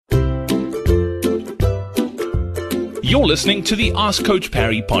You're listening to the Ask Coach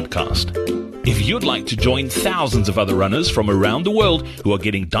Parry podcast. If you'd like to join thousands of other runners from around the world who are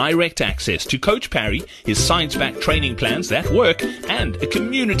getting direct access to Coach Parry, his science-backed training plans that work, and a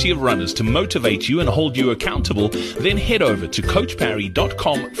community of runners to motivate you and hold you accountable, then head over to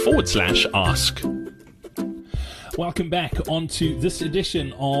coachparry.com/ask. Welcome back onto this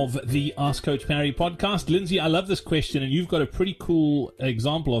edition of the Ask Coach Parry podcast. Lindsay, I love this question, and you've got a pretty cool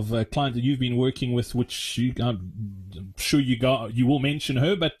example of a client that you've been working with, which I'm sure you will mention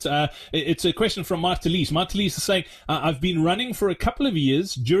her, but it's a question from Martelise. Martelise is saying, I've been running for a couple of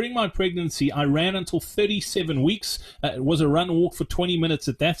years. During my pregnancy, I ran until 37 weeks. It was a run walk for 20 minutes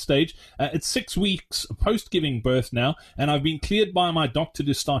at that stage. It's 6 weeks post giving birth now, and I've been cleared by my doctor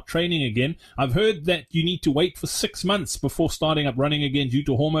to start training again. I've heard that you need to wait for 6 months before starting up running again due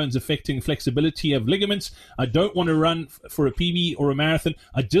to hormones affecting flexibility of ligaments. I don't want to run for a PB or a marathon.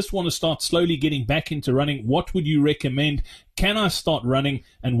 I just want to start slowly getting back into running. What would you recommend? Can I start running,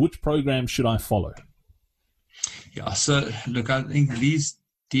 and which program should I follow? Yeah, so look, I think these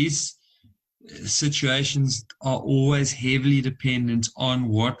situations are always heavily dependent on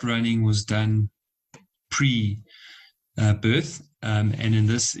what running was done pre-birth, and in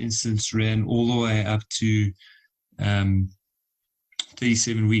this instance ran all the way up to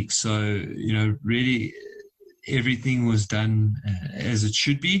 37 weeks. So, really everything was done as it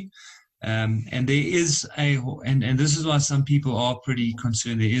should be. And there is and this is why some people are pretty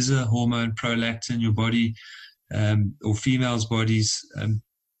concerned. There is a hormone, prolactin. Your body, or females' bodies,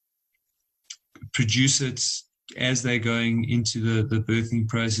 produce it as they're going into the birthing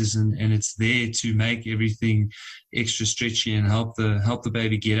process, and it's there to make everything extra stretchy and help the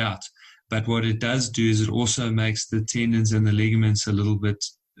baby get out. But what it does do is it also makes the tendons and the ligaments a little bit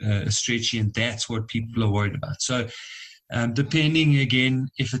stretchy, and that's what people are worried about. So, depending, again,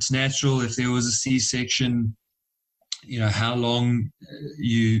 if it's natural, if there was a C-section, how long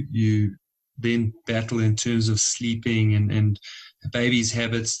you then battle in terms of sleeping and baby's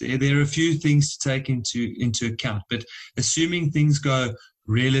habits. There are a few things to take into account. But assuming things go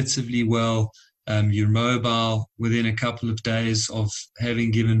relatively well, you're mobile within a couple of days of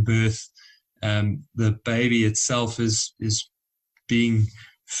having given birth, the baby itself is being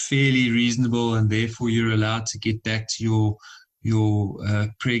fairly reasonable, and therefore you're allowed to get back to your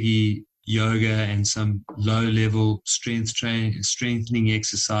preggy yoga and some low-level strengthening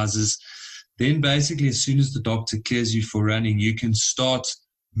exercises. Then basically, as soon as the doctor clears you for running, you can start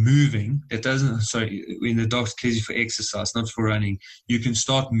moving. When the doctor clears you for exercise, not for running, you can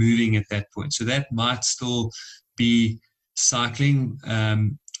start moving at that point. So that might still be cycling,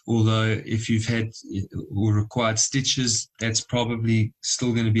 although if you've had or required stitches, that's probably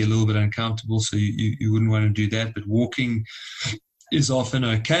still going to be a little bit uncomfortable, so you wouldn't want to do that. But walking is often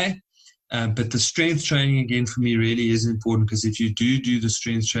okay. But the strength training, again, for me really is important, because if you do the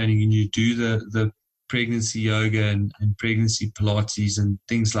strength training and you do the pregnancy yoga and pregnancy Pilates and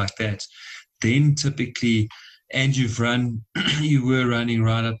things like that, then typically, and you were running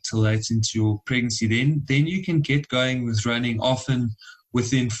right up till late into your pregnancy, then you can get going with running often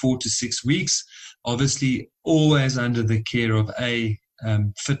within 4 to 6 weeks, obviously always under the care of a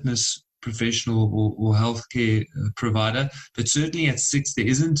fitness professional or healthcare provider. But certainly at 6, there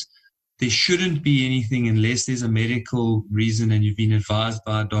shouldn't be anything, unless there's a medical reason and you've been advised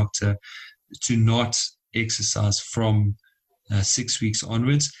by a doctor to not exercise from 6 weeks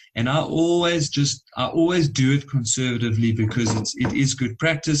onwards. And I always do it conservatively, because it is good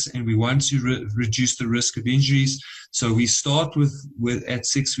practice, and we want to reduce the risk of injuries. So we start with at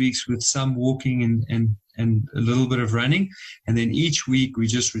 6 weeks with some walking and a little bit of running, and then each week we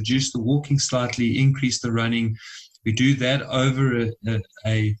just reduce the walking slightly, increase the running. We do that over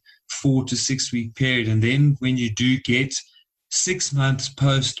a 4 to 6 week period, and then when you do get 6 months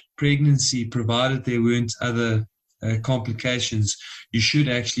post pregnancy, provided there weren't other complications, you should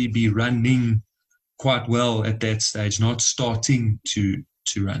actually be running quite well at that stage, not starting to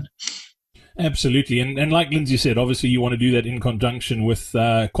run. Absolutely. And like Lindsay said, obviously you want to do that in conjunction with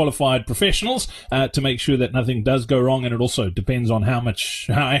qualified professionals to make sure that nothing does go wrong. And it also depends on how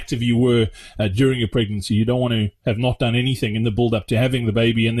active you were during your pregnancy. You don't want to have not done anything in the build up to having the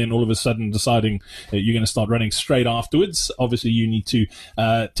baby and then all of a sudden deciding you're going to start running straight afterwards. Obviously you need to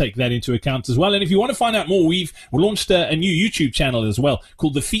take that into account as well. And if you want to find out more, we've launched a new YouTube channel as well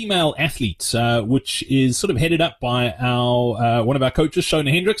called The Female Athletes, which is sort of headed up by our one of our coaches,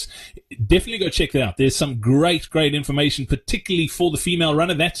 Shona Hendricks. definitely go check that out. There's some great information, particularly for the female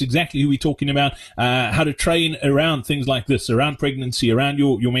runner. That's exactly who we're talking about. How to train around things like this, around pregnancy, around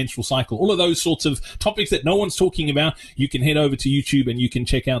your menstrual cycle, all of those sorts of topics that no one's talking about. You can head over to YouTube and you can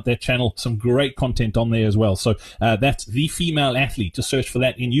check out that channel. Some great content on there as well. So that's The Female Athlete. Just search for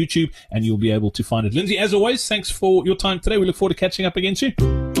that in YouTube and you'll be able to find it. Lindsay, as always, thanks for your time today. We look forward to catching up again soon.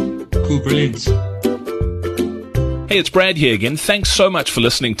 Cool, brilliant. Hey, it's Brad here again. Thanks so much for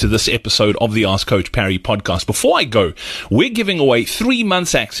listening to this episode of the Ask Coach Parry podcast. Before I go, we're giving away 3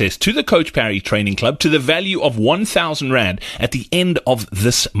 months access to the Coach Parry Training Club to the value of 1,000 Rand at the end of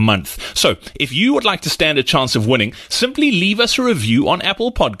this month. So if you would like to stand a chance of winning, simply leave us a review on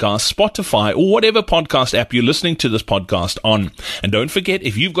Apple Podcasts, Spotify, or whatever podcast app you're listening to this podcast on. And don't forget,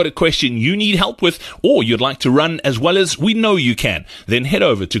 if you've got a question you need help with, or you'd like to run as well as we know you can, then head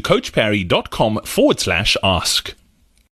over to coachparry.com/ask.